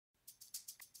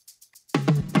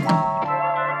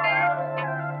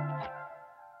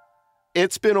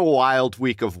It's been a wild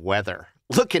week of weather.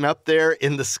 Looking up there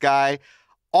in the sky,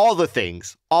 all the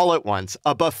things, all at once,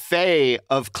 a buffet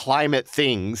of climate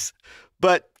things.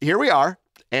 But here we are,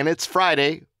 and it's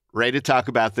Friday, ready to talk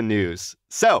about the news.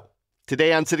 So,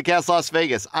 today on CityCast Las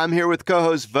Vegas, I'm here with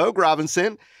co-host Vogue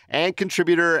Robinson and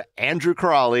contributor Andrew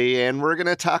Crawley, and we're going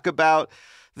to talk about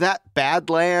that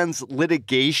Badlands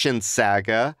litigation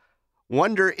saga,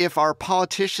 wonder if our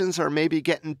politicians are maybe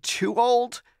getting too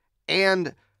old,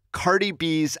 and Cardi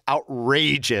B's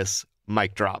outrageous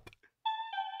mic drop.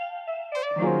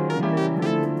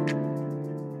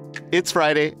 It's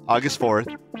Friday, August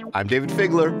 4th. I'm David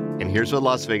Figler, and here's what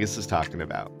Las Vegas is talking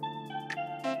about.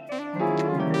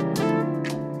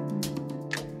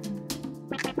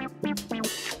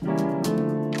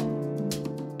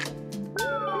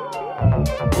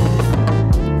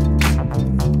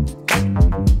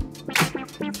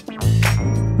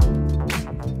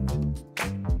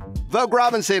 Vogue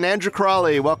Robinson, Andrew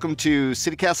Crawley, welcome to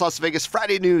CityCast Las Vegas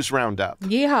Friday News Roundup.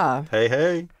 Yeehaw. Hey,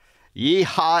 hey.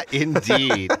 Yeehaw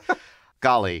indeed.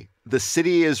 Golly, the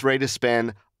city is ready to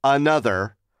spend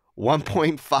another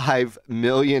 $1.5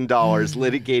 million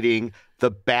litigating the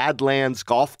Badlands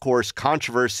golf course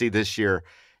controversy this year.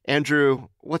 Andrew,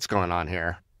 what's going on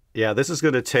here? Yeah, this is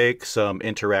going to take some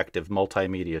interactive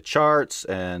multimedia charts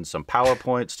and some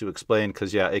PowerPoints to explain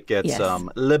because, it gets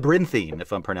labyrinthine,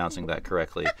 if I'm pronouncing that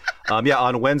correctly.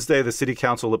 On Wednesday, the city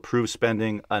council approved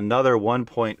spending another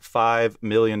 $1.5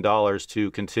 million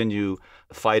to continue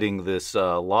fighting this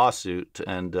lawsuit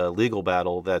and legal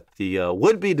battle that the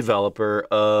would-be developer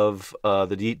of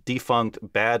the defunct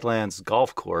Badlands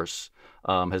golf course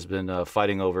has been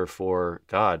fighting over for,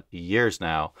 years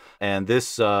now. And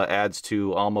this adds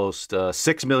to almost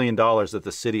 $6 million that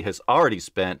the city has already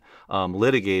spent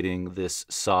litigating this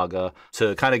saga.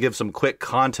 To kind of give some quick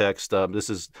context, this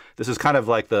is kind of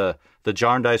like the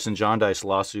Jarndyce and Jarndyce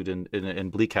lawsuit in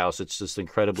Bleak House. It's just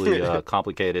incredibly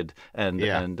complicated and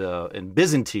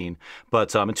Byzantine.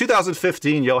 But in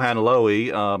 2015, Johan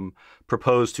Lowy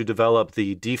proposed to develop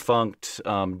the defunct,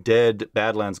 dead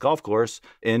Badlands golf course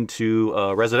into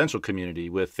a residential community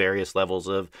with various levels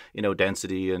of,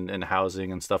 density and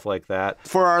housing and stuff like that.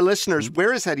 For our listeners,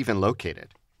 where is that even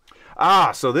located?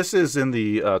 So this is in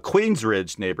the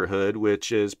Queensridge neighborhood,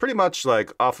 which is pretty much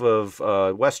like off of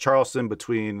West Charleston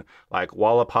between like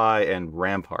Wallapai and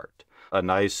Rampart. A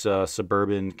nice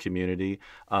suburban community,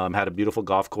 had a beautiful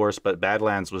golf course, but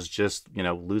Badlands was just,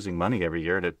 losing money every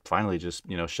year, and it finally just,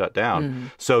 shut down.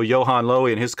 So Johan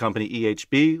Lowy and his company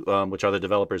EHB, which are the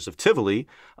developers of Tivoli,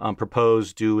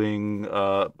 proposed doing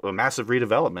a massive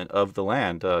redevelopment of the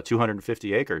land,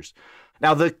 250 acres.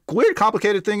 Now, the weird,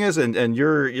 complicated thing is, and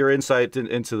your insight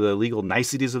into the legal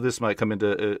niceties of this might come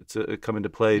into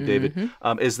play, David,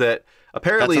 is that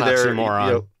apparently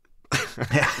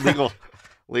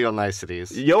legal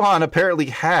niceties. Johan apparently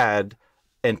had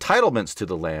entitlements to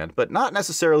the land, but not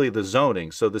necessarily the zoning.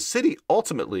 So the city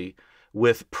ultimately,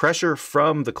 with pressure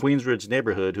from the Queensridge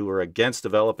neighborhood who were against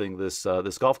developing this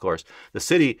golf course, the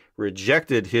city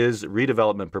rejected his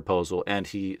redevelopment proposal and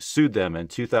he sued them in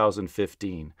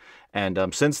 2015.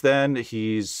 And since then,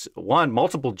 he's won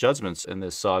multiple judgments in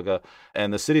this saga,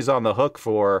 and the city's on the hook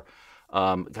for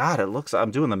I'm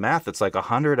doing the math. It's like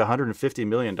 $150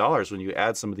 million when you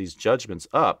add some of these judgments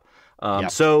up.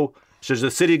 So should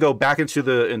the city go back into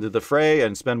the fray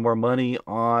and spend more money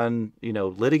on,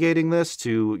 litigating this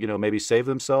to, maybe save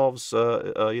themselves,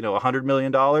 $100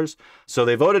 million? So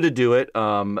they voted to do it.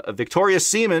 Victoria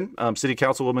Seaman, city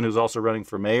councilwoman who's also running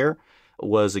for mayor,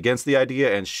 was against the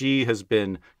idea, and she has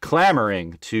been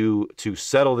clamoring to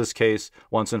settle this case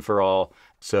once and for all.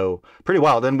 So pretty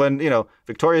wild. And when,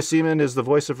 Victoria Seaman is the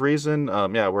voice of reason,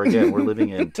 we're living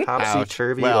in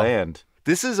topsy-turvy land.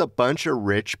 This is a bunch of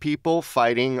rich people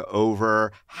fighting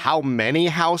over how many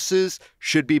houses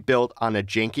should be built on a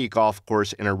janky golf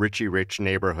course in a rich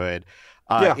neighborhood.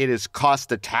 It has cost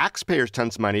the taxpayers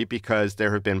tons of money because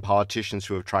there have been politicians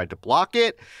who have tried to block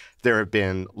it. There have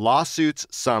been lawsuits,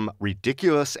 some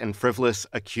ridiculous and frivolous,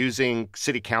 accusing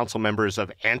city council members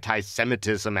of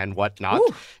anti-Semitism and whatnot,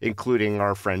 including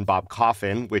our friend Bob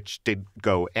Coffin, which did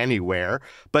go anywhere.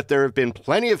 But there have been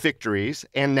plenty of victories.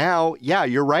 And now,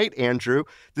 you're right, Andrew.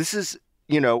 This is,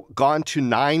 gone to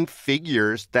 9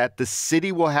 figures that the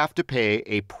city will have to pay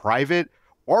a private,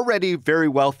 already very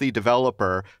wealthy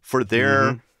developer for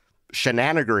their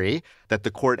shenanigery that the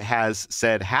court has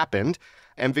said happened.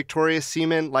 And Victoria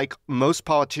Seaman, like most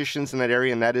politicians in that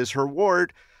area, and that is her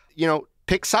ward,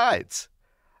 pick sides.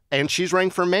 And she's running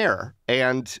for mayor.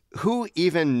 And who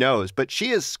even knows? But she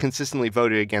has consistently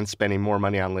voted against spending more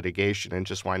money on litigation and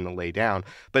just wanting to lay down.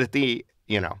 But at the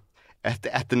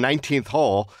 19th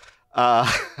hole,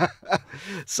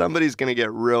 somebody's going to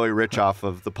get really rich off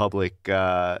of the public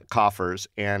coffers,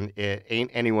 and it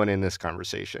ain't anyone in this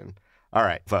conversation. All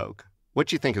right, Vogue, what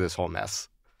do you think of this whole mess?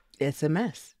 It's a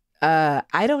mess.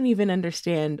 I don't even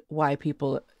understand why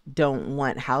people don't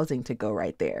want housing to go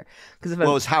right there.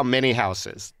 Well, it's how many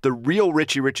houses. The real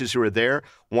Richie Riches who were there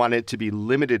wanted to be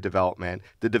limited development.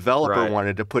 The developer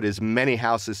wanted to put as many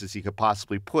houses as he could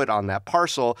possibly put on that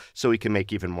parcel so he can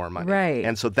make even more money. Right.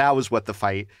 And so that was what the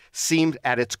fight seemed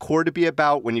at its core to be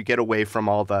about when you get away from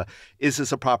all the, is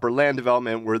this a proper land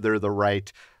development? Were there the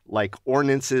right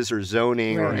ordinances or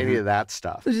zoning or any of that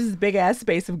stuff? It's just this big ass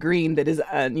space of green that is,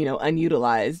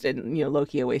 unutilized and,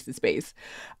 low-key a wasted space.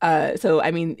 So,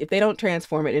 I mean, if they don't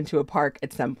transform it into a park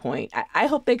at some point, I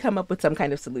hope they come up with some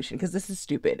kind of solution, because this is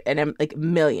stupid. And I'm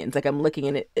millions. I'm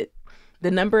looking at it.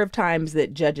 The number of times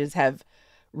that judges have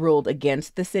ruled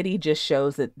against the city just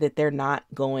shows that they're not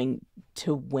going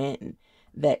to win.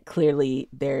 That clearly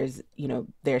there's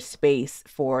space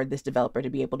for this developer to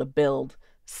be able to build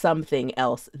something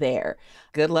else there.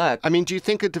 Good luck. I mean, do you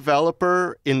think a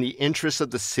developer, in the interest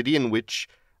of the city in which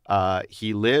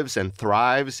he lives and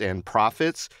thrives and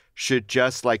profits, should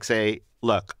just say,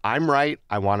 look, I'm right.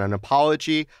 I want an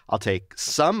apology. I'll take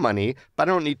some money, but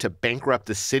I don't need to bankrupt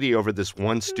the city over this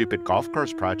one stupid golf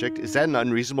course project. Is that an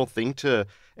unreasonable thing to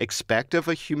expect of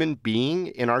a human being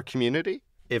in our community?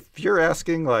 If you're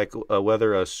asking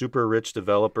whether a super rich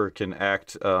developer can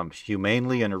act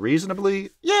humanely and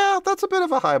reasonably, yeah, that's a bit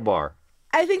of a high bar.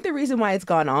 I think the reason why it's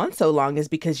gone on so long is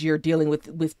because you're dealing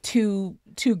with two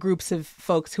groups of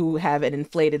folks who have an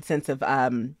inflated sense of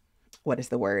what is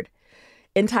the word?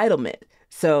 Entitlement.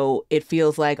 So it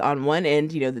feels like on one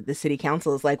end, the city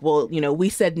council is like, well, we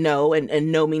said no,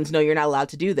 and no means no, you're not allowed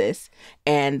to do this.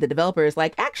 And the developer is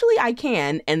like, actually, I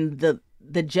can. And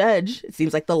the judge, it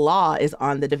seems like the law is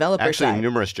on the developer's side. Actually,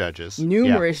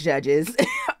 numerous judges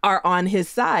are on his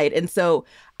side. And so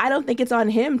I don't think it's on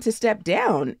him to step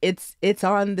down. It's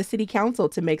on the city council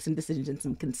to make some decisions and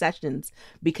some concessions,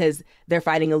 because they're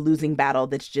fighting a losing battle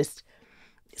that's just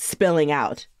spilling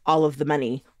out all of the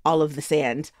money, all of the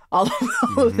sand, all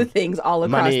of the things all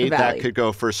across money the valley. That could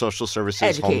go for social services,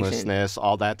 education, homelessness,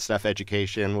 all that stuff,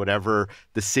 education, whatever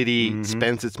the city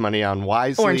spends its money on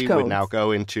wisely would now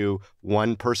go into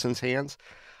one person's hands.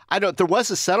 There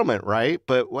was a settlement, right?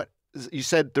 But what you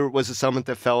said, there was a settlement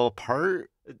that fell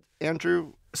apart,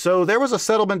 Andrew? So there was a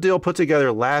settlement deal put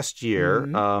together last year,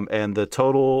 and the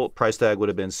total price tag would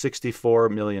have been $64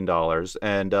 million.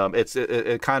 And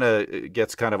it kind of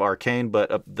gets kind of arcane,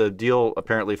 but the deal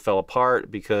apparently fell apart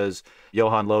because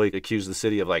Johan Lowy accused the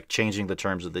city of changing the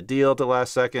terms of the deal at the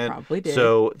last second. Probably did.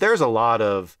 So there's a lot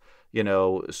of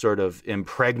sort of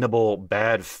impregnable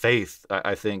bad faith,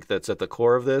 I think, that's at the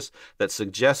core of this, that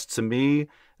suggests to me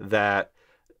that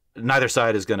neither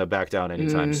side is going to back down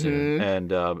anytime soon.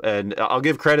 And I'll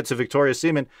give credit to Victoria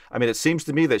Seaman. I mean, it seems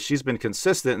to me that she's been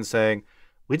consistent in saying,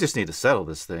 we just need to settle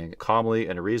this thing calmly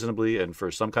and reasonably and for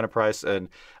some kind of price. And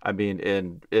I mean,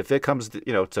 and if it comes to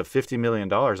 $50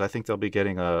 million, I think they'll be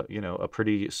getting a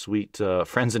pretty sweet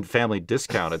friends and family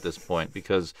discount at this point,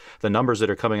 because the numbers that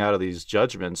are coming out of these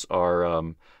judgments are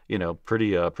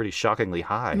pretty shockingly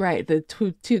high. Right. The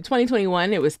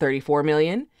 2021, it was $34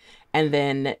 million. And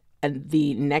then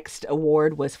the next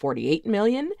award was $48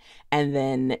 million. And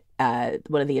then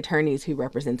one of the attorneys who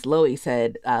represents Lowy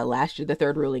said last year the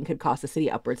third ruling could cost the city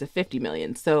upwards of $50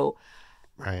 million. So,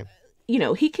 right,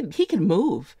 he can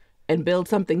move and build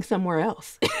something somewhere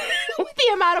else with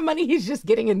the amount of money he's just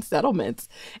getting in settlements.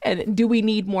 And do we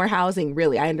need more housing?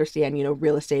 Really, I understand,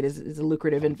 real estate is a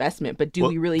lucrative investment, but do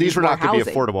we really need more housing? These were not going to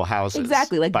be affordable houses.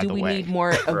 Exactly. Do we need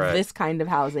more of this kind of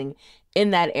housing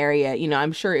in that area?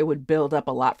 I'm sure it would build up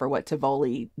a lot for what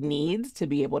Tivoli needs to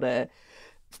be able to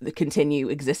continue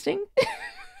existing.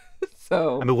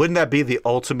 So, I mean, wouldn't that be the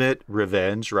ultimate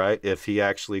revenge, right? If he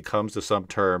actually comes to some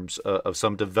terms of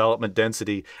some development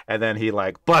density, and then he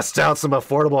busts out some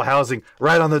affordable housing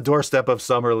right on the doorstep of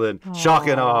Summerlin. Shock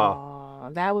and awe.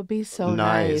 That would be so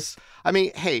nice. I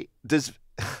mean, hey, does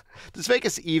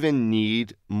Vegas even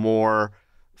need more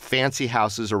fancy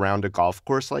houses around a golf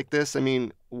course like this? I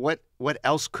mean, what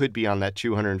else could be on that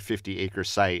 250-acre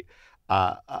site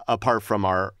apart from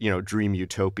our dream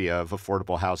utopia of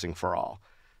affordable housing for all?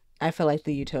 I feel like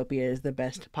the utopia is the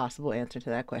best possible answer to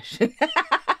that question.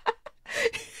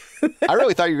 I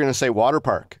really thought you were going to say water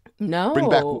park. No. Bring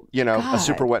back, God. a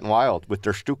super Wet and Wild with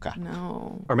Der Stuka.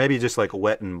 No. Or maybe just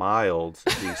Wet and Mild,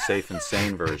 the safe and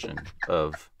sane version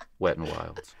of Wet and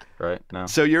Wild, right? No.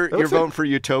 So you're voting for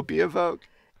Utopia, Vogue?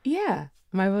 Yeah,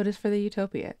 my vote is for the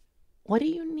Utopia. What do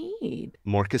you need?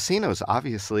 More casinos,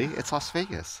 obviously. It's Las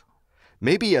Vegas.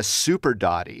 Maybe a Super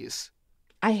Dotties.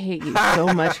 I hate you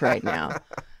so much right now.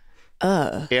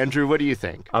 Andrew, what do you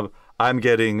think? I'm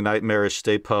getting nightmarish,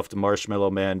 Stay Puffed,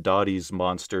 Marshmallow Man, Dottie's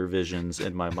monster visions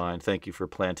in my mind. Thank you for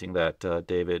planting that,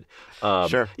 David.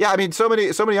 Sure. Yeah, I mean, so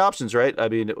many options, right? I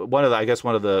mean, one of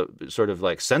the sort of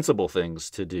like sensible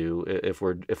things to do if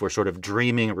we're sort of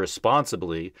dreaming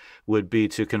responsibly would be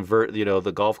to convert,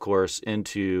 the golf course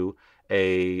into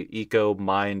a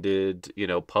eco-minded,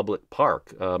 public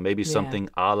park, maybe something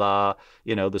a la,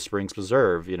 the Springs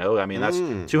Preserve. I mean, that's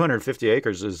 250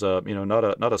 acres is,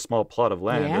 not a small plot of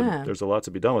land. Yeah. And there's a lot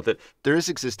to be done with it. There is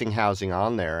existing housing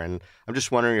on there, and I'm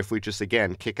just wondering if we just,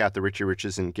 again, kick out the Richie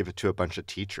Riches and give it to a bunch of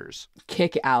teachers.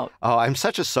 Kick out. Oh, I'm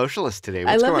such a socialist today.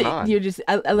 What's going on?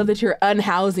 I love that you're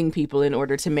unhousing people in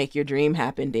order to make your dream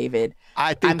happen, David.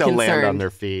 I think they'll land on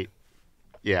their feet.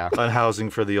 Yeah. Unhousing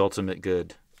for the ultimate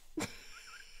good.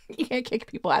 You can't kick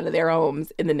people out of their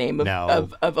homes in the name of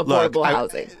affordable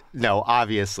housing. No,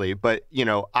 obviously. But,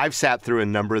 I've sat through a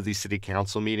number of these city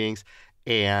council meetings,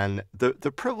 and the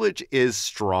privilege is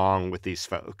strong with these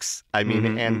folks. I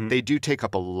mean, they do take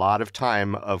up a lot of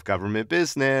time of government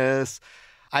business.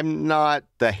 I'm not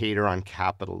the hater on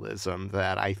capitalism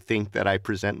that I think that I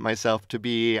present myself to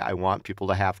be. I want people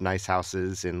to have nice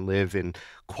houses and live in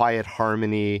quiet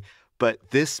harmony.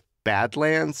 But this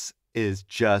Badlands is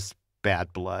just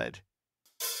bad blood.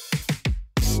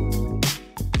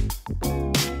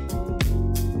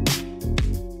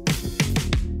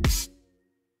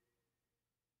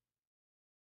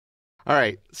 All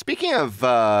right. Speaking of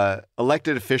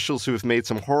elected officials who have made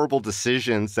some horrible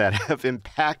decisions that have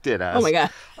impacted us. Oh, my God.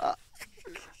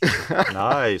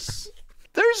 Nice.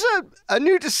 There's a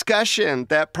new discussion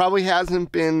that probably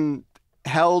hasn't been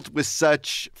held with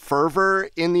such fervor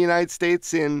in the United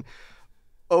States in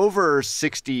over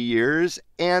 60 years.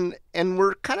 And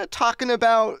we're kind of talking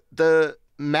about the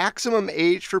maximum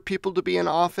age for people to be in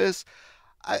office.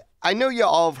 I know you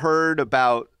all have heard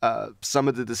about some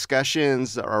of the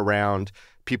discussions around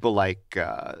people like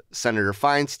Senator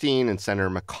Feinstein and Senator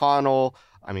McConnell.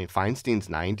 I mean, Feinstein's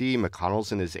 90,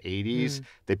 McConnell's in his 80s.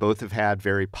 They both have had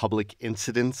very public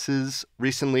incidences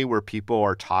recently where people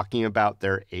are talking about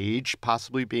their age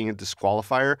possibly being a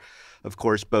disqualifier. Of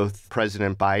course, both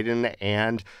President Biden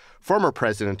and former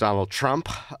President Donald Trump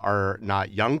are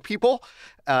not young people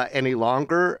any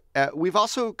longer. We've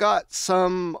also got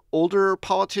some older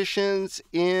politicians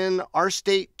in our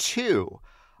state, too.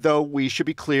 Though we should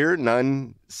be clear,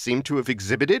 none seem to have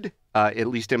exhibited, at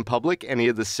least in public, any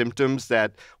of the symptoms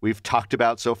that we've talked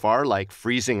about so far, like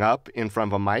freezing up in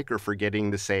front of a mic or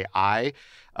forgetting to say aye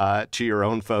to your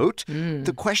own vote.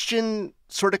 The question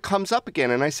sort of comes up again.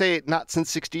 And I say it not since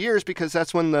 60 years because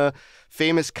that's when the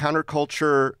famous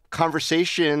counterculture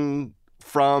conversation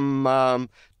from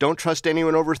Don't Trust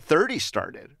Anyone Over 30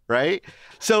 started, right?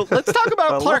 So let's talk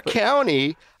about Clark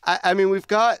County. I mean, we've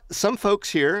got some folks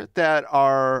here that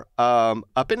are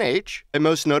up in age. And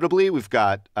most notably, we've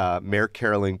got Mayor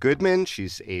Carolyn Goodman.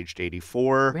 She's aged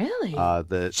 84.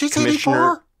 Really? She's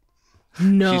 84?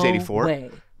 No She's 84.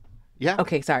 way. Yeah.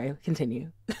 Okay, sorry.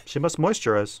 Continue. She must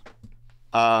moisturize.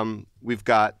 We've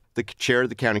got the chair of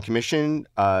the county commission,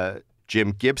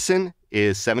 Jim Gibson,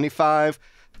 is 75.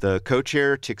 The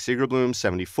co-chair, Tick Segerblum,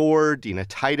 74. Dina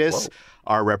Titus,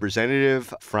 our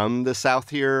representative from the South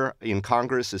here in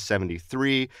Congress, is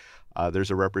 73.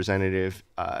 There's a representative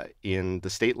in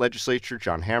the state legislature,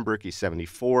 John Hambrick, he's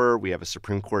 74. We have a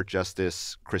Supreme Court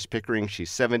Justice, Chris Pickering, she's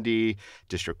 70.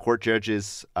 District Court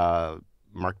judges,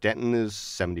 Mark Denton is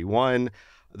 71.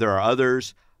 There are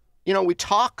others. We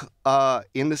talk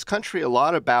in this country a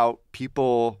lot about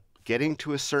people getting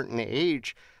to a certain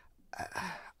age.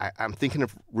 I'm thinking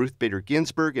of Ruth Bader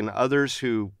Ginsburg and others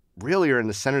who really are in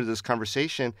the center of this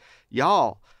conversation.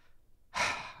 Y'all,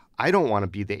 I don't want to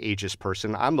be the ageist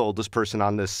person. I'm the oldest person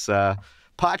on this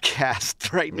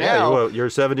podcast right now. Yeah,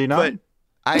 you're 79.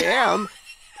 But I am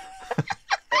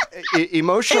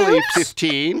emotionally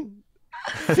 15.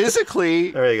 Physically,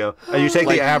 there you go. And you take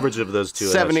the average of those two.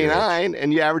 79,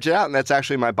 and you average it out, and that's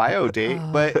actually my bio date.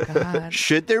 But God.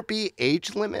 Should there be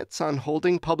age limits on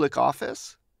holding public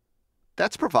office?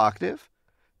 That's provocative,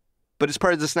 but it's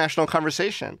part of this national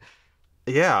conversation.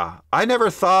 Yeah, I never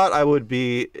thought I would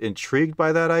be intrigued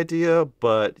by that idea,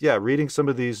 but yeah, reading some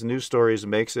of these news stories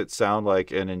makes it sound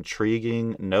like an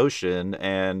intriguing notion.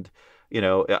 And,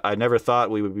 I never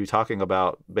thought we would be talking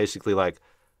about basically like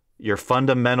your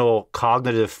fundamental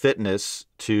cognitive fitness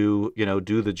to,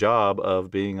 do the job of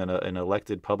being an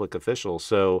elected public official.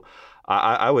 So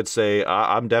I would say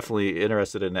I'm definitely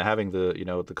interested in having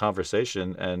the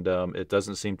conversation, and it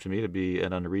doesn't seem to me to be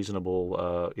an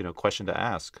unreasonable question to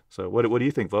ask. So what do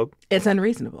you think, Vogue? It's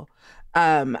unreasonable.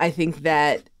 I think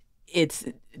that it's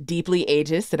deeply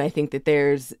ageist, and I think that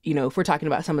there's, if we're talking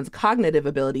about someone's cognitive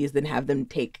abilities, then have them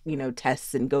take,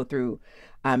 tests and go through,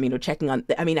 checking on.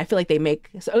 I mean, I feel like they make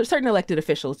certain elected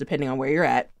officials, depending on where you're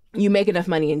at, you make enough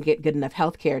money and get good enough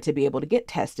health care to be able to get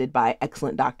tested by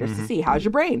excellent doctors to see how's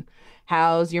your brain,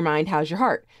 how's your mind, how's your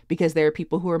heart, because there are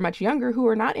people who are much younger who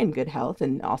are not in good health,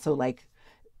 and also like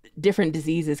different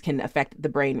diseases can affect the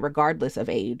brain regardless of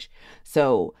age.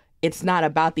 So it's not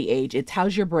about the age. It's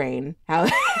how's your brain? How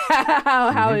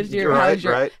is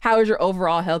your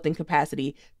overall health and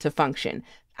capacity to function?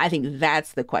 I think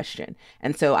that's the question.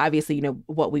 And so obviously,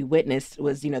 what we witnessed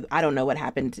was, I don't know what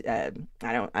happened. I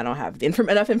don't have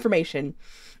enough information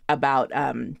about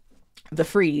the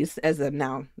freeze it's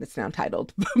now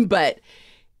titled, but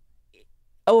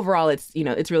overall, it's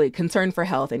really concern for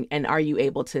health and are you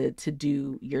able to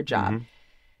do your job?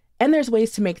 And there's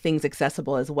ways to make things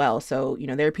accessible as well. So,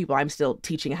 there are people, I'm still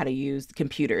teaching how to use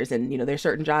computers, and, there's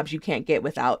certain jobs you can't get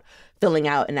without filling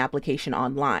out an application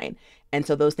online. And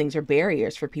so those things are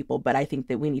barriers for people. But I think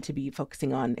that we need to be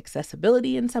focusing on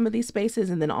accessibility in some of these spaces,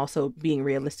 and then also being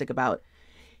realistic about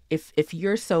if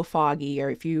you're so foggy, or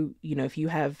if you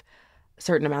have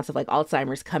certain amounts of like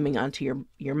Alzheimer's coming onto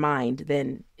your mind,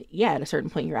 then yeah, at a certain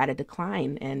point you're at a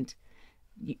decline, and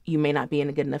you may not be in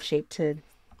a good enough shape to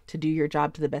do your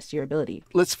job to the best of your ability.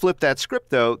 Let's flip that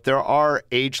script, though. There are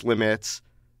age limits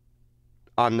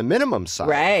on the minimum side.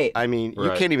 Right. I mean,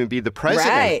 you can't even be the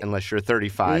president unless you're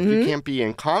 35. You can't be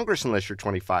in Congress unless you're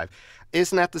 25.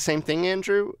 Isn't that the same thing,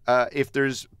 Andrew? If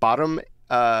there's bottom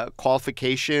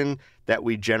qualification that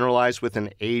we generalize with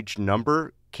an age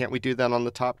number, can't we do that on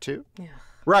the top too? Yeah.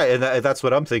 Right, and that's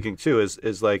what I'm thinking too.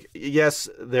 Is like, yes,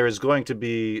 there is going to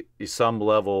be some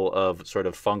level of sort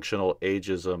of functional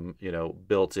ageism,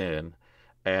 built in,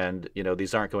 and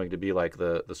these aren't going to be like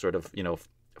the sort of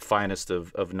finest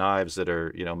of knives that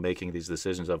are making these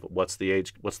decisions of what's the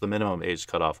minimum age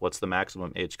cutoff, what's the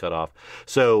maximum age cutoff.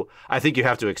 So I think you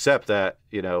have to accept that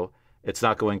it's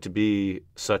not going to be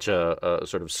such a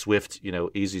sort of swift,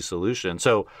 easy solution.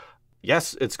 So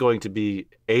yes, it's going to be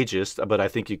ageist, but I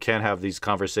think you can have these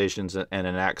conversations and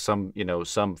enact some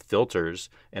filters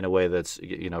in a way that's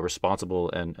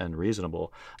responsible and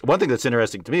reasonable. One thing that's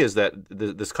interesting to me is that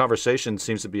this conversation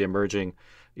seems to be emerging,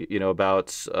 about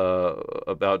the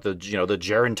the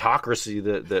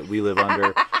gerontocracy that we live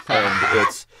under,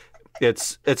 and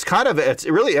it's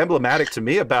really emblematic to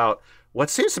me about what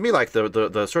seems to me like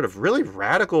the sort of really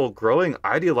radical growing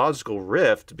ideological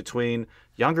rift between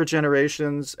younger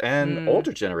generations and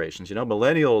older generations,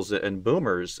 millennials and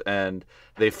boomers, and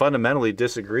they fundamentally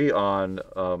disagree on,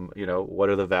 what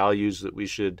are the values that we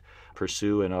should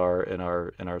pursue in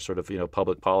our sort of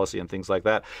public policy and things like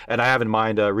that. And I have in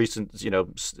mind a recent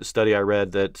study I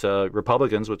read that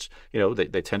Republicans, which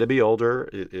they tend to be older,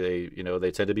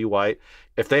 they tend to be white.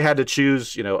 If they had to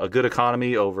choose a good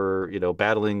economy over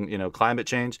battling climate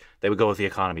change, they would go with the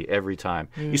economy every time.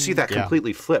 You see that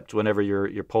completely flipped whenever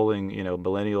you're polling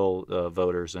millennial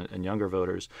voters and younger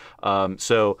voters.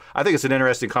 So I think it's an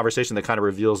interesting conversation that kind of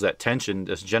reveals that tension,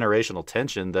 this generational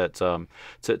tension that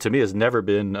to me has never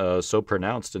been so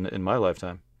pronounced in my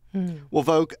lifetime. Well,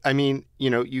 Vogue, I mean,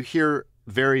 you hear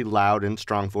very loud and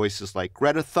strong voices like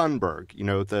Greta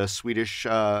Thunberg, the Swedish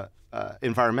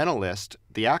environmentalist,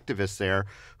 the activist there,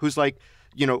 who's like,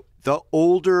 the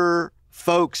older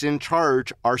folks in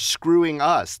charge are screwing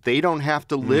us. They don't have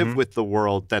to live with the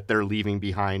world that they're leaving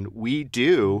behind. We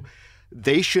do.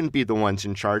 They shouldn't be the ones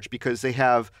in charge because they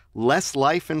have less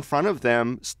life in front of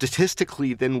them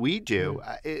statistically than we do.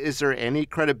 Is there any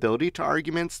credibility to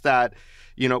arguments that,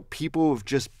 people who've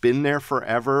just been there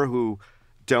forever, who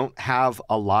don't have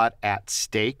a lot at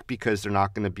stake because they're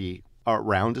not going to be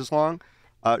around as long,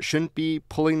 shouldn't be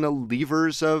pulling the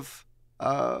levers of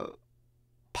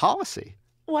policy?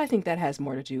 Well, I think that has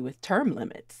more to do with term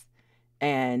limits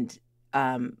and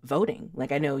voting.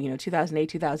 Like, I know, 2008,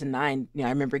 2009, I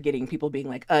remember getting people being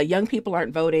like, young people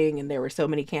aren't voting. And there were so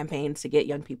many campaigns to get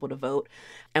young people to vote,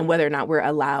 and whether or not we're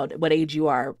allowed, what age you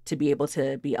are to be able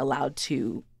to be allowed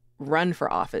to run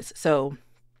for office. So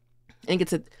I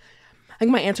think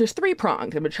my answer is three-pronged. I'm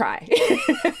going to try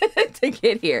to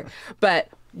get here. But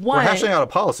one, we're hashing out a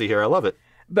policy here. I love it.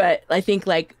 But I think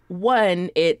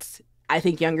I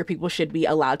think younger people should be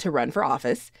allowed to run for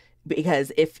office.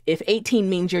 Because if 18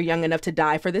 means you're young enough to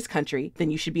die for this country,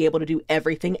 then you should be able to do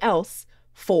everything else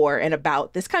for and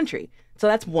about this country. So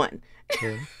that's one.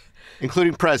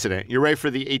 Including president. You're ready for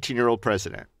the 18-year-old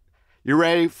president. You're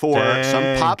ready for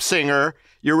some pop singer.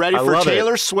 You're ready for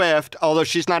Taylor Swift, although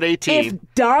she's not 18. If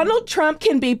Donald Trump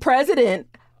can be president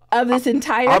of this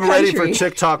entire country. I'm ready for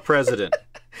TikTok president.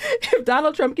 If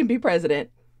Donald Trump can be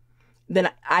president, then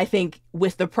I think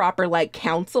with the proper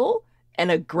counsel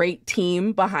and a great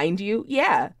team behind you,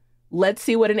 yeah, let's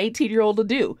see what an 18-year-old will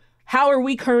do. How are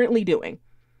we currently doing?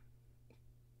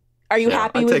 Are you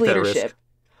happy with leadership?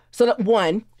 So that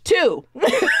 1, 2.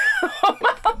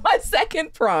 My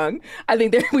second prong, I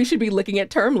think that we should be looking at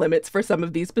term limits for some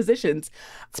of these positions.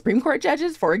 Supreme Court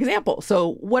judges, for example.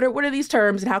 So what are these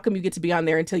terms, and how come you get to be on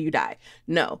there until you die?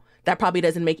 No, that probably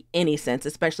doesn't make any sense,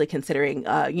 especially considering,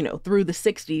 through the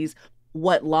 60s,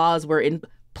 what laws were in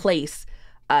place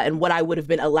and what I would have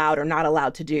been allowed or not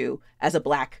allowed to do as a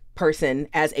Black person,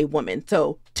 as a woman.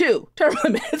 So 2, term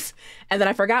limits. And then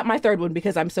I forgot my third one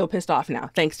because I'm so pissed off now.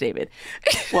 Thanks, David.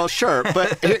 Well, sure.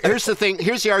 But here's the thing.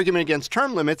 Here's the argument against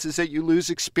term limits is that you lose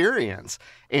experience.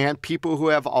 And people who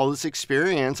have all this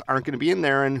experience aren't going to be in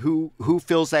there. And who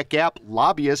fills that gap?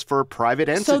 Lobbyists for private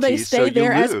entities. So they stay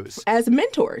there as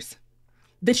mentors.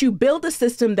 That you build a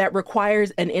system that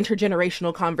requires an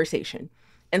intergenerational conversation.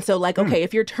 And so okay,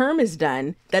 if your term is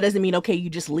done, that doesn't mean, okay, you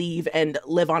just leave and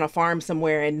live on a farm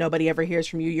somewhere and nobody ever hears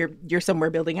from you. You're somewhere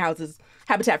building houses,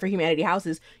 Habitat for Humanity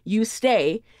houses. You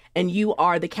stay and you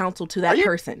are the counsel to that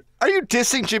person. Are you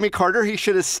dissing Jimmy Carter? He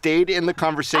should have stayed in the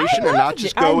conversation and not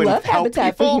just go and help people? I love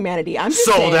Habitat for Humanity. I'm just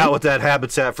sold saying, out with that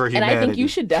Habitat for Humanity. And I think you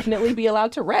should definitely be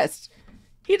allowed to rest.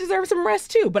 He deserves some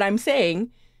rest too. But I'm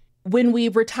saying when we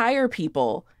retire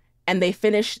people and they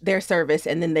finish their service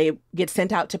and then they get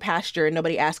sent out to pasture and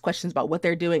nobody asks questions about what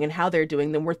they're doing and how they're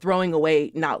doing, then we're throwing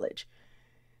away knowledge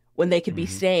when they could be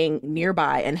staying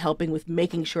nearby and helping with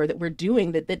making sure that we're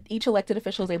doing that each elected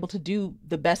official is able to do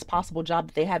the best possible job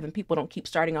that they have, and people don't keep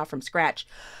starting off from scratch,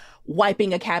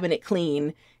 wiping a cabinet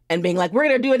clean and being like, we're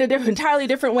going to do it a entirely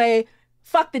different way.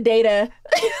 Fuck the data.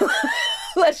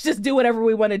 Let's just do whatever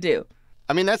we want to do.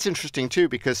 I mean, that's interesting, too,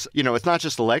 because, it's not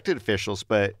just elected officials,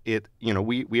 but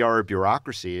we are a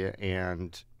bureaucracy,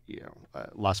 and,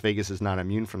 Las Vegas is not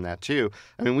immune from that, too.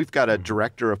 I mean, we've got a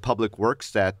director of public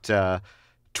works that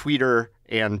tweeter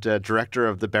and director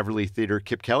of the Beverly Theater,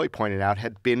 Kip Kelly, pointed out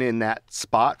had been in that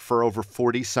spot for over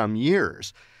 40-some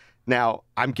years. Now,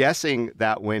 I'm guessing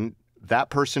that when that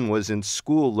person was in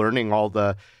school learning all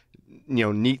the,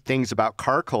 neat things about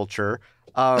car culture,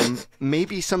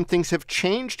 maybe some things have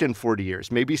changed in 40 years.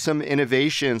 Maybe some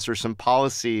innovations or some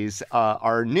policies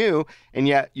are new, and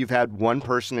yet you've had one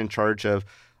person in charge of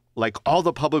all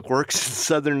the public works in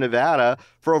Southern Nevada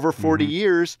for over 40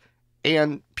 years,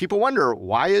 and people wonder,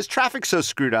 why is traffic so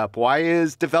screwed up? Why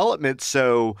is development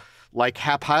so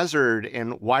haphazard,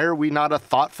 and why are we not a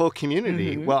thoughtful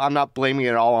community? Well, I'm not blaming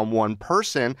it all on one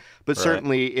person, but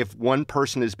certainly if one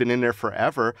person has been in there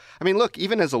forever, I mean, look,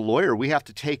 even as a lawyer, we have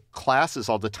to take classes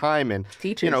all the time, and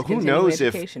teachers, who knows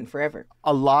if forever.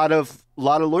 a lot of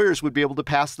lawyers would be able to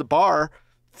pass the bar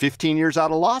 15 years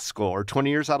out of law school or 20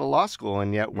 years out of law school,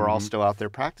 and yet we're all still out there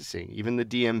practicing. Even the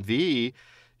DMV,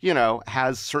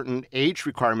 has certain age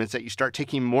requirements that you start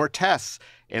taking more tests,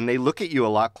 and they look at you a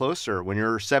lot closer. When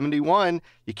you're 71,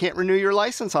 you can't renew your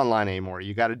license online anymore.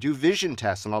 You got to do vision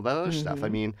tests and all that other stuff. I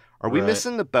mean, are we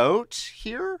missing the boat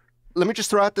here? Let me just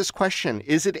throw out this question.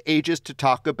 Is it ageist to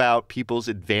talk about people's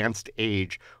advanced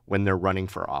age when they're running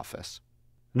for office?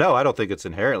 No, I don't think it's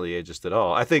inherently ageist at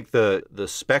all. I think the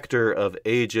specter of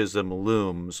ageism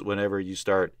looms whenever you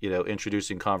start,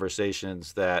 introducing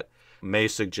conversations that may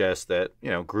suggest that,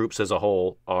 groups as a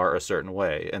whole are a certain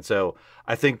way. And so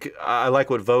I think I like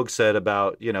what Vogue said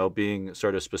about, being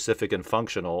sort of specific and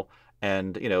functional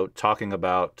and, talking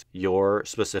about your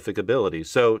specific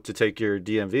abilities. So to take your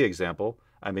DMV example,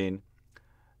 I mean,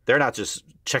 they're not just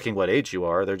checking what age you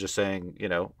are. They're just saying,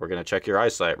 we're going to check your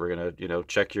eyesight. We're going to,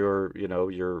 check your,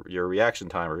 your reaction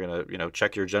time. We're going to,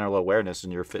 check your general awareness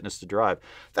and your fitness to drive.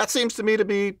 That seems to me to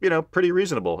be, pretty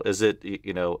reasonable. Is it,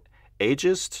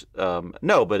 ageist?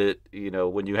 No, but it,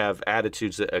 when you have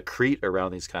attitudes that accrete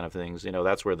around these kind of things,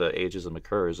 that's where the ageism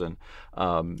occurs. And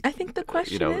I think the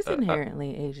question is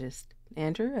inherently ageist,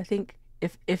 Andrew. I think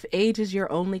if age is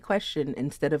your only question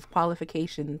instead of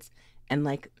qualifications and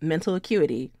mental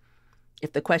acuity,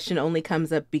 if the question only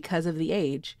comes up because of the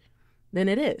age, then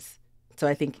it is. So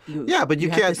I think you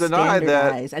can't deny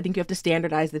that. I think you have to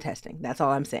standardize the testing. That's all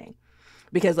I'm saying.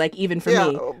 Because even for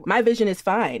me, my vision is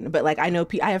fine. But I know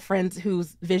I have friends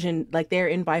whose vision, they're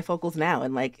in bifocals now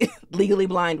and legally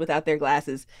blind without their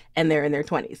glasses, and they're in their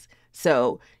 20s.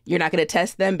 So you're not going to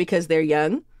test them because they're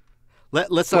young?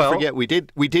 Let's not forget, we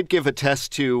did give a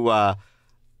test to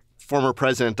former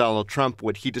President Donald Trump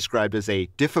what he described as a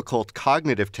difficult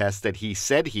cognitive test that he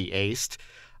said he aced.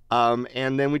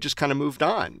 And then we just kind of moved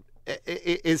on.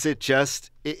 Is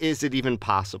it even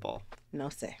possible? No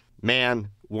say. Man,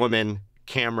 woman,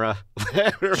 camera,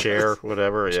 chair,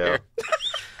 whatever. Chair. Yeah.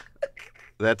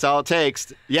 That's all it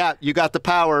takes. Yeah, you got the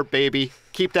power, baby.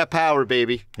 Keep that power,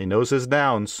 baby. He knows his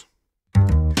nouns.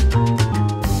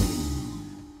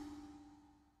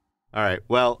 All right.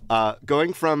 Well,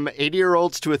 going from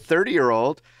 80-year-olds to a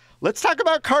 30-year-old, let's talk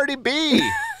about Cardi B.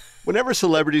 Whenever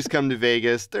celebrities come to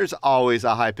Vegas, there's always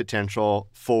a high potential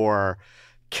for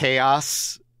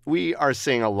chaos. We are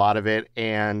seeing a lot of it,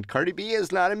 and Cardi B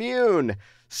is not immune.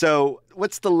 So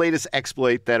what's the latest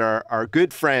exploit that our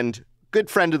good friend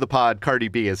of the pod, Cardi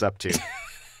B, is up to?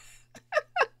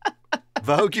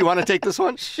 Vogue, you want to take this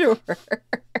one? Sure.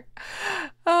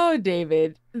 Oh,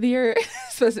 David, number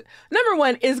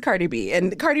one is Cardi B,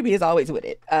 and Cardi B is always with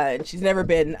it. And she's never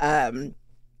been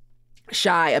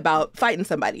shy about fighting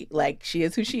somebody. Like, she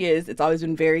is who she is. It's always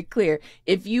been very clear.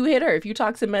 If you hit her, if you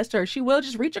talk some mess to her, she will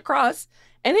just reach across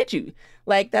and hit you.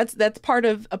 Like, that's part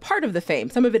of the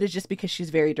fame. Some of it is just because she's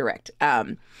very direct.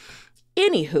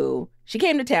 Anywho, she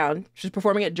came to town. She was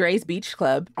performing at Dre's Beach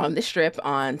Club on the Strip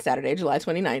on Saturday, July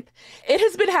 29th. It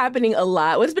has been happening a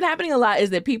lot. What's been happening a lot is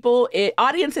that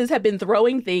audiences have been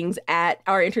throwing things at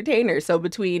our entertainers. So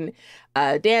between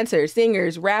dancers,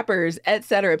 singers, rappers,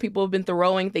 etc., people have been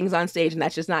throwing things on stage, and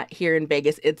that's just not here in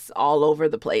Vegas. It's all over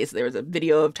the place. There was a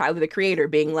video of Tyler, the Creator,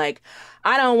 being like,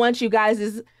 "I don't want you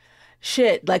guys'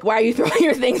 shit. Like, why are you throwing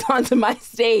your things onto my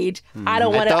stage? I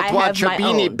don't want it. I want your have my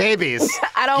beanie own. Babies.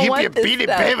 I don't want your this beanie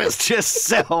stuff. babies to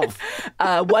yourself."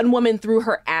 One woman threw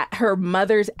her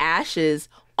mother's ashes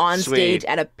on stage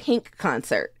at a Pink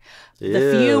concert.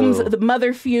 The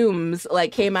mother fumes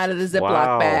like came out of the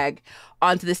Ziploc bag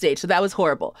onto the stage. So that was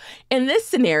horrible. In this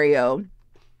scenario,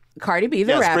 Cardi B,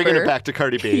 the rapper. Bringing it back to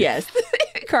Cardi B. Yes.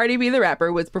 Cardi B, the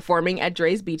rapper, was performing at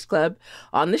Dre's Beach Club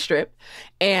on the Strip,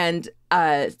 and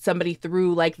somebody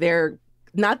threw like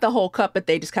not the whole cup, but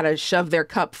they just kind of shoved their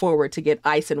cup forward to get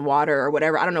ice and water or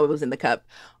whatever. I don't know what was in the cup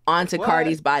onto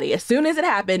Cardi's body. As soon as it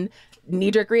happened,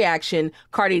 knee-jerk reaction,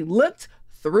 Cardi looked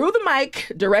through the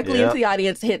mic directly into the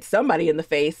audience, hit somebody in the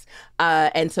face.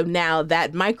 And so now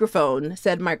that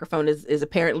said microphone is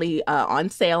apparently on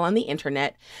sale on the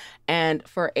internet. And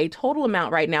for a total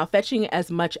amount right now, fetching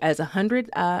as much as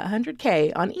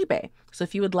 $100K on eBay. So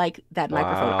if you would like that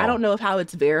microphone, I don't know how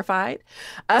it's verified.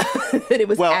 That it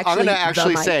was well, actually I'm going to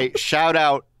actually say shout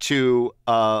out to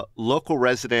local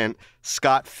resident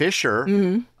Scott Fisher,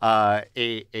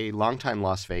 a longtime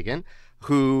Las Vegan,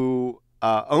 who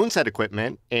owns that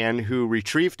equipment and who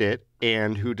retrieved it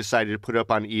and who decided to put it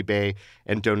up on eBay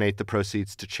and donate the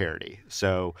proceeds to charity.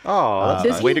 So,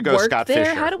 way to go, Scott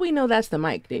Fisher. How do we know that's the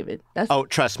mic, David?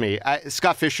 Trust me.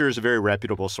 Scott Fisher is a very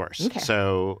reputable source. Okay.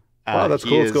 So, that's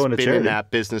cool. It's going to charity. He's been in that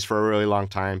business for a really long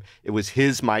time. It was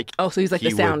his mic. Oh, so he's like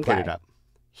the sound guy. He would put it up.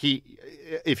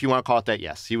 If you want to call it that,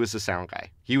 yes, he was the sound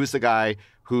guy. He was the guy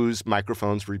whose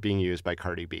microphones were being used by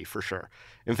Cardi B, for sure.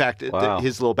 In fact, his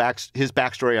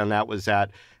backstory on that was that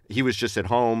he was just at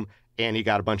home and he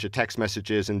got a bunch of text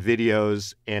messages and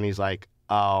videos, and he's like,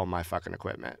 "Oh, my fucking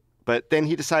equipment." But then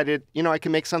he decided, I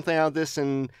can make something out of this,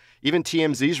 and even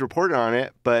TMZ's reported on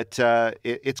it, but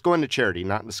it's going to charity,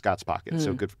 not into Scott's pocket.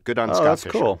 So good on Scott that's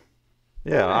Fisher. Cool.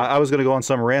 Yeah, I was going to go on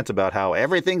some rant about how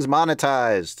everything's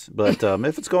monetized, but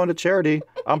if it's going to charity,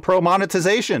 I'm pro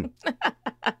monetization.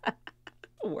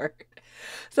 Work.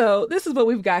 So this is what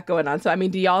we've got going on. So, I mean,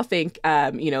 do y'all think,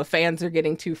 fans are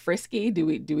getting too frisky? Do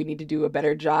we need to do a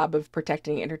better job of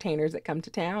protecting entertainers that come to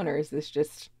town, or is this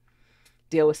just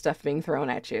deal with stuff being thrown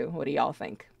at you? What do y'all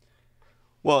think?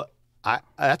 Well,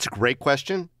 that's a great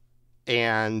question,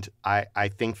 and I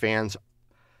think fans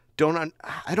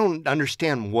I don't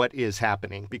understand what is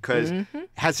happening because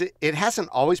it hasn't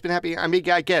always been happening. I mean,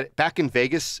 I get it. Back in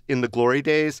Vegas in the glory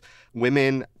days,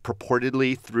 women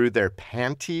purportedly threw their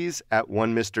panties at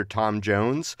one Mr. Tom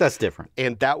Jones. That's different.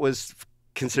 And that was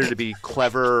considered to be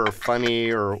clever or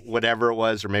funny or whatever it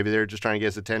was, or maybe they were just trying to get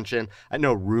his attention. I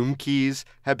know room keys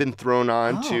have been thrown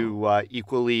on to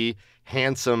equally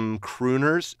handsome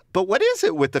crooners. But what is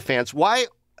it with the fans? Why?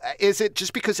 Is it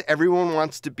just because everyone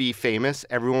wants to be famous?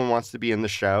 Everyone wants to be in the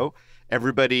show.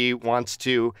 Everybody wants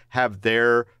to have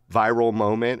their viral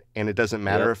moment, and it doesn't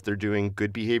matter if they're doing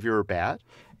good behavior or bad?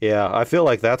 Yeah, I feel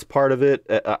like that's part of it.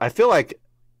 I feel like,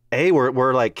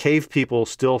 we're like cave people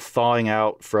still thawing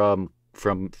out from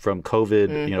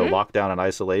COVID, lockdown and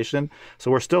isolation.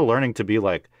 So we're still learning to be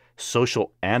like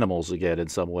social animals again in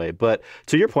some way. But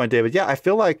to your point, David, I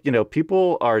feel like,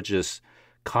 people are just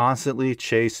constantly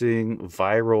chasing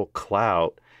viral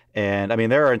clout, And I mean,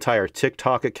 there are entire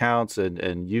TikTok accounts and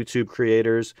YouTube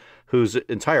creators whose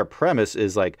entire premise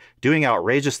is like doing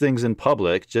outrageous things in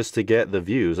public just to get the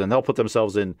views. And they'll put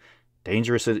themselves in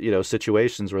dangerous,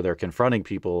 situations where they're confronting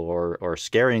people or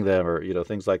scaring them or,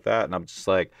 things like that. And I'm just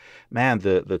like, man,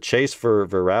 the chase for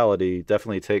virality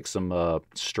definitely takes some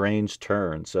strange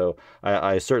turns. So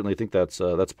I certainly think that's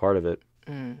part of it.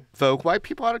 Vogue, why are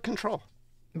people out of control?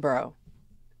 Bro,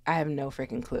 I have no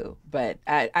freaking clue, but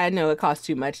I know it costs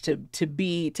too much to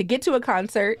get to a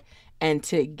concert and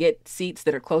to get seats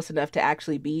that are close enough to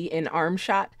actually be in arm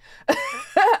shot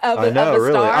of a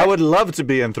really. star. I would love to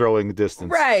be in throwing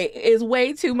distance. Right. Is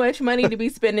way too much money to be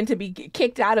spending to be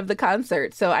kicked out of the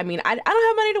concert. So, I mean, I don't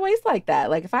have money to waste like that.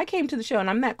 Like, if I came to the show and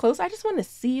I'm that close, I just want to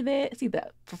see the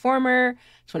performer,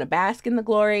 just want to bask in the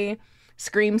glory,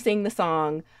 scream, sing the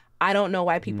song. I don't know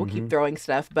why people keep throwing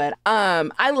stuff, but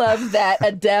I love that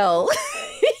Adele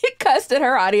cussed at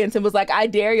her audience and was like, I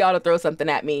dare y'all to throw something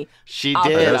at me. She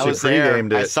did. I was there.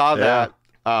 I saw that.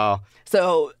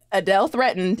 So Adele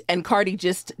threatened and Cardi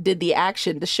just did the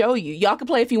action to show you. Y'all can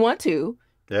play if you want to.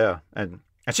 Yeah. And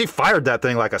she fired that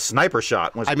thing like a sniper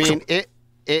shot. I mean,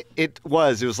 it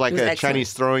was like a excellent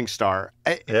Chinese throwing star.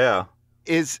 Yeah.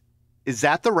 Is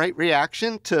that the right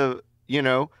reaction to,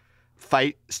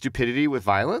 fight stupidity with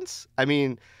violence? I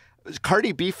mean,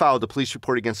 Cardi B filed a police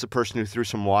report against the person who threw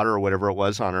some water or whatever it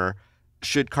was on her.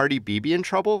 Should Cardi B be in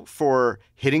trouble for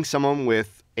hitting someone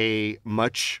with a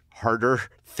much harder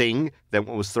thing than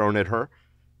what was thrown at her?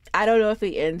 I don't know if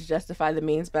the ends justify the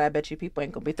means, but I bet you people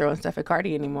ain't gonna be throwing stuff at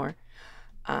Cardi anymore.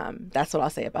 That's what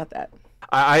I'll say about that.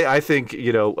 I think,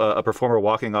 a performer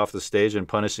walking off the stage and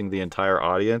punishing the entire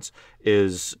audience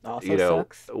is, also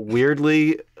sucks.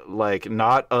 Weirdly, like,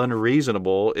 not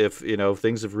unreasonable if,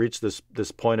 things have reached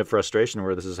this point of frustration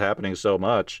where this is happening so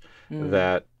much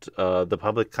that the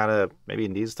public kind of maybe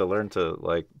needs to learn to,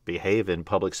 like, behave in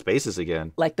public spaces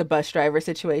again. Like the bus driver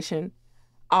situation.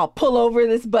 I'll pull over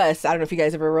this bus. I don't know if you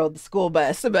guys ever rode the school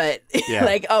bus, but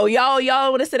like, oh,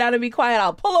 y'all want to sit down and be quiet?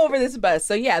 I'll pull over this bus.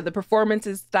 So yeah, the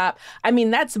performances stop. I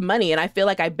mean, that's money. And I feel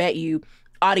like I bet you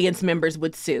audience members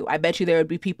would sue. I bet you there would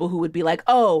be people who would be like,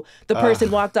 oh, the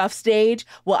person walked off stage.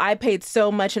 Well, I paid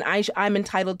so much and I'm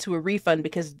entitled to a refund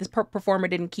because this performer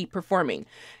didn't keep performing.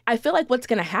 I feel like what's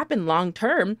going to happen long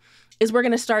term is we're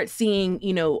going to start seeing,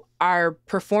 our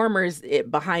performers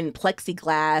behind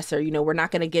plexiglass, or, we're not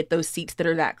going to get those seats that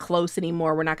are that close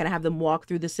anymore. We're not going to have them walk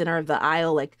through the center of the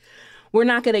aisle. Like, we're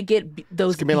not going to get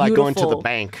those It's going to be like going to the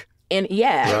bank. And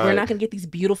we're not going to get these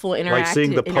beautiful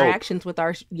interactions with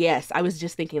our... Yes, I was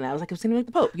just thinking that. I was like, I'm sitting like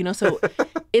the Pope, So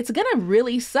it's going to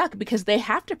really suck because they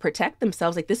have to protect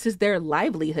themselves. Like, this is their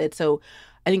livelihood. So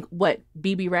I think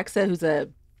BB Rexa, who's a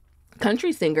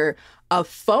country singer, a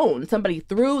phone, somebody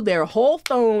threw their whole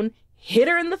phone, hit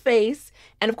her in the face,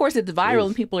 and of course it's viral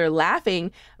and people are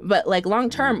laughing, but like long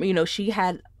term, she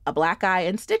had a black eye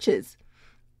and stitches.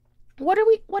 What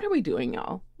are we doing,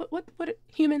 y'all? What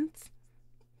humans?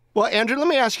 Well, Andrew, let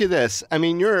me ask you this. I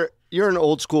mean, you're an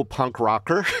old school punk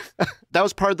rocker. That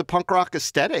was part of the punk rock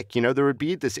aesthetic. There would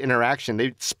be this interaction.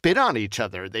 They'd spit on each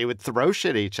other. They would throw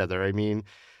shit at each other. I mean,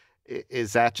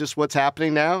 is that just what's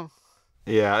happening now?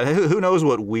 Yeah, who knows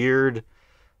what weird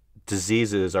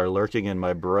diseases are lurking in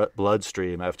my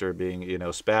bloodstream after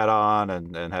being, spat on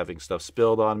and having stuff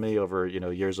spilled on me over,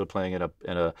 years of playing in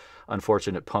a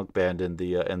unfortunate punk band in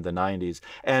the 90s.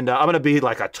 And I'm going to be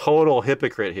like a total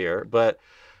hypocrite here, but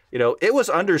it was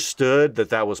understood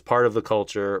that was part of the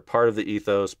culture, part of the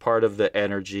ethos, part of the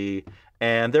energy,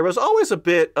 and there was always a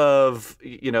bit of,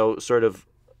 sort of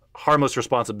harmless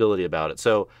responsibility about it.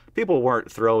 So people weren't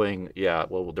throwing, there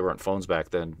weren't phones back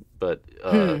then, but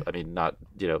I mean, not,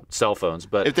 cell phones,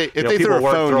 but if they threw a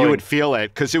phone, you would feel it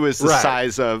because it was the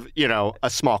size of, a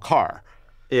small car.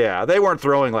 Yeah, they weren't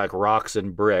throwing like rocks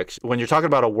and bricks. When you're talking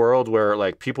about a world where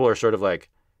like people are sort of like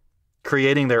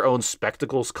creating their own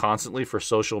spectacles constantly for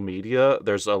social media,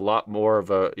 there's a lot more of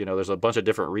there's a bunch of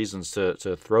different reasons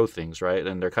to throw things, right?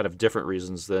 And they're kind of different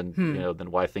reasons than,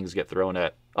 than why things get thrown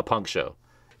at a punk show.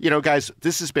 Guys,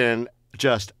 this has been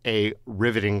just a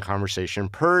riveting conversation,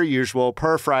 per usual,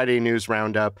 per Friday News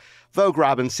Roundup. Vogue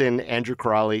Robinson, Andrew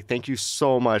Corrali, thank you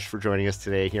so much for joining us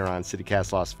today here on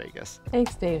CityCast Las Vegas.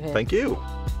 Thanks, David. Thank you.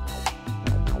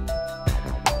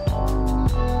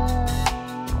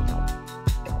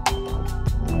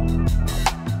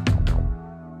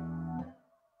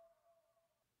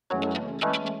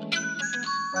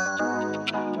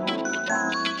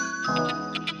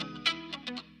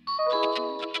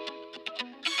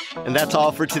 And that's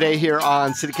all for today here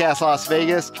on CityCast Las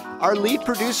Vegas. Our lead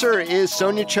producer is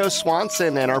Sonia Cho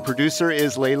Swanson, and our producer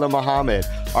is Layla Muhammad.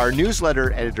 Our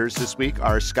newsletter editors this week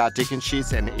are Scott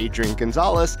Dickensheets and Adrian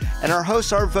Gonzalez, and our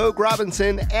hosts are Vogue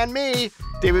Robinson and me,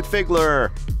 David Figler.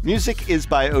 Music is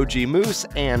by OG Moose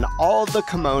and All the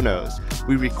Kimonos.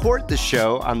 We record the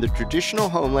show on the traditional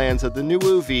homelands of the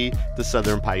Nuuvi, the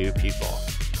Southern Paiute people.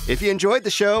 If you enjoyed the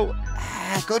show,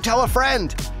 go tell a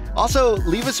friend. Also,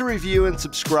 leave us a review and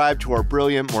subscribe to our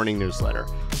brilliant morning newsletter.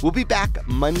 We'll be back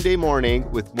Monday morning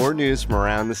with more news from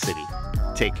around the city.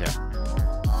 Take care.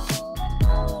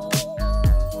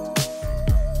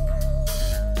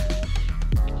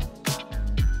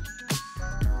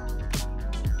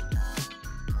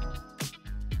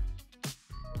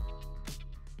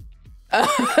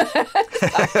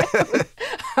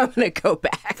 I'm going to go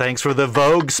back. Thanks for the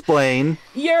Vogue-splain.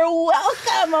 You're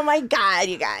welcome. Oh, my God,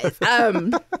 you guys.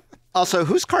 Also,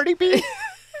 who's Cardi B?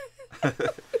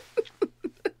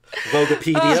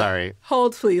 Voguepedia. Sorry.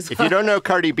 Hold, please. If you don't know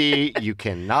Cardi B, you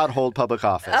cannot hold public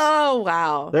office. Oh,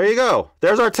 wow. There you go.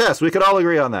 There's our test. We could all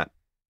agree on that.